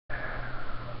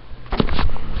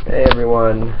Hey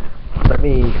everyone, let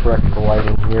me correct the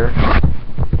lighting here.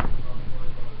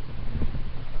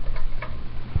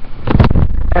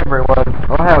 Hey everyone,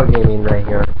 Ohio Gaming right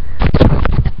here.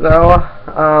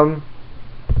 So,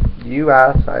 you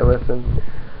asked, I listened.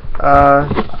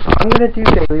 I'm gonna do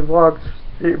daily vlogs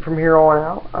from here on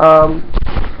out.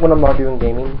 When I'm not doing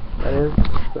gaming, that is.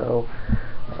 So,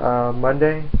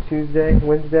 Monday, Tuesday,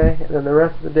 Wednesday, and then the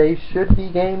rest of the day should be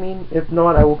gaming. If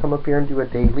not, I will come up here and do a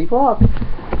daily vlog.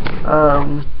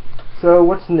 So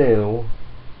what's new?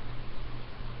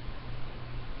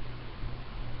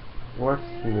 What's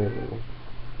new?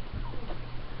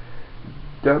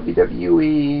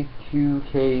 WWE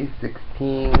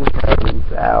 2K16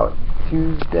 comes out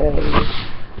Tuesday.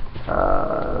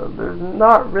 There's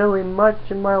not really much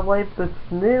in my life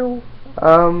that's new.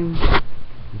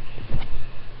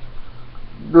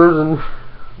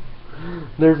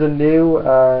 There's a new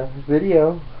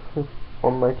video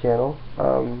on my channel.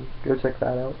 Go check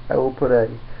that out. I will put a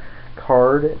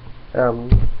card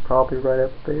probably right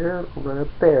up there.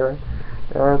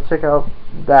 Check out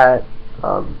that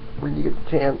when you get the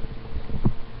chance.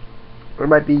 Or it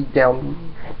might be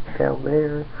down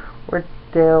there, or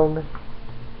down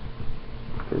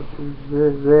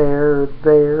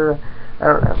there. I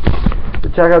don't know. So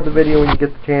check out the video when you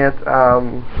get the chance.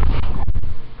 I'm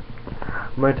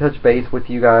gonna touch base with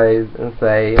you guys and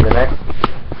say in the next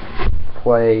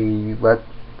let's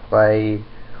play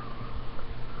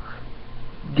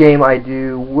game I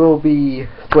do will be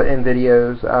split in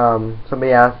videos.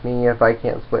 Somebody asked me if I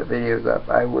can't split videos up.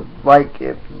 I would like,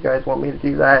 if you guys want me to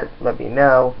do that, let me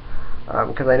know.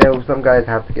 Because I know some guys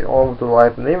have to get on with their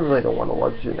life and they really don't want to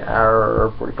watch an hour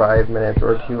or 45 minutes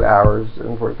or 2 hours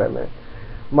and 45 minutes.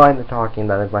 Mind the talking,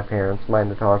 that is my parents.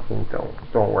 Mind the talking,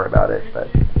 don't worry about it.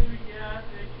 But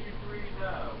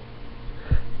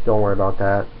don't worry about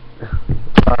that.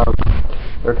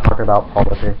 They're talking about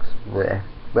politics. Bleh.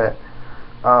 But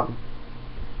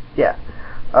yeah.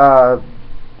 The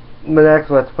next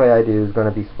Let's Play I do is going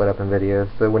to be split up in videos,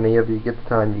 so whenever you get the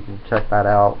time, you can check that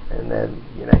out, and then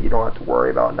you don't have to worry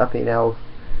about nothing else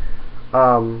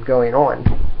going on.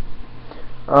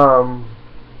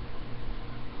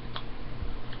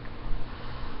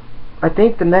 I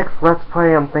think the next Let's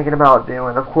Play I'm thinking about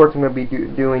doing, of course, I'm going to be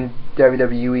doing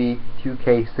WWE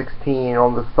 2K16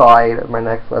 on the side of my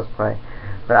next Let's Play.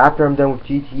 But after I'm done with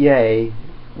GTA,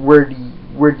 where do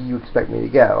you expect me to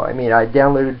go? I mean, I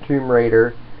downloaded Tomb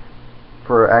Raider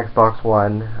for Xbox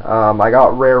One. I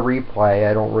got Rare Replay.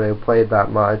 I don't really play it that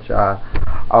much. I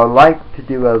would like to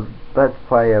do a Let's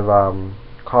Play of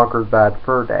Conker's Bad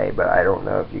Fur Day, but I don't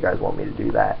know if you guys want me to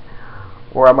do that.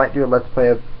 Or I might do a Let's Play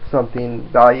of something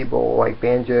valuable like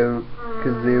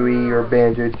Banjo-Kazooie or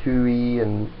Banjo-Tooie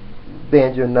and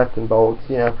Banjo Nuts and Bolts,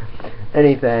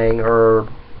 anything. Or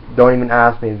don't even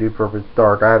ask me to do Perfect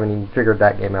Dark. I haven't even figured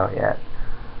that game out yet.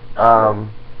 But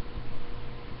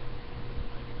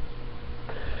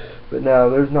no,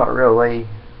 there's not really.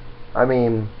 I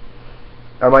mean,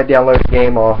 I might download a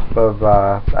game off of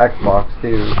Xbox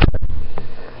too.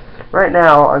 Right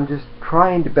now, I'm just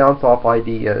trying to bounce off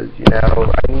ideas.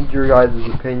 I need your guys'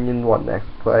 opinion. What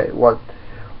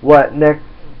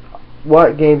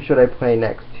game should I play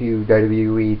next to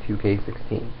WWE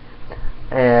 2K16?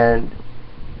 And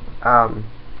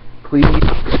please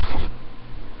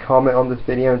comment on this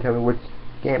video and tell me which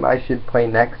game I should play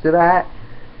next to that.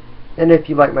 And if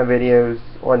you like my videos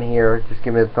on here, just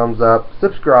give me a thumbs up.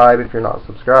 Subscribe if you're not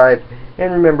subscribed.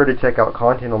 And remember to check out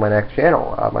content on my next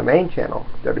channel, my main channel,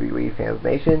 WWE Fans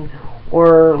Nation,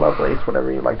 or Lovelace,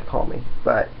 whatever you'd like to call me.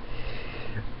 But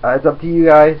it's up to you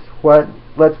guys. What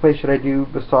Let's Play should I do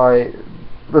beside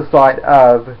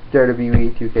of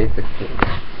WWE 2K16?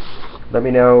 Let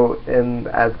me know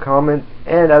as comments.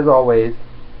 And as always,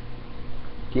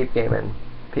 keep gaming.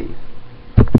 Peace.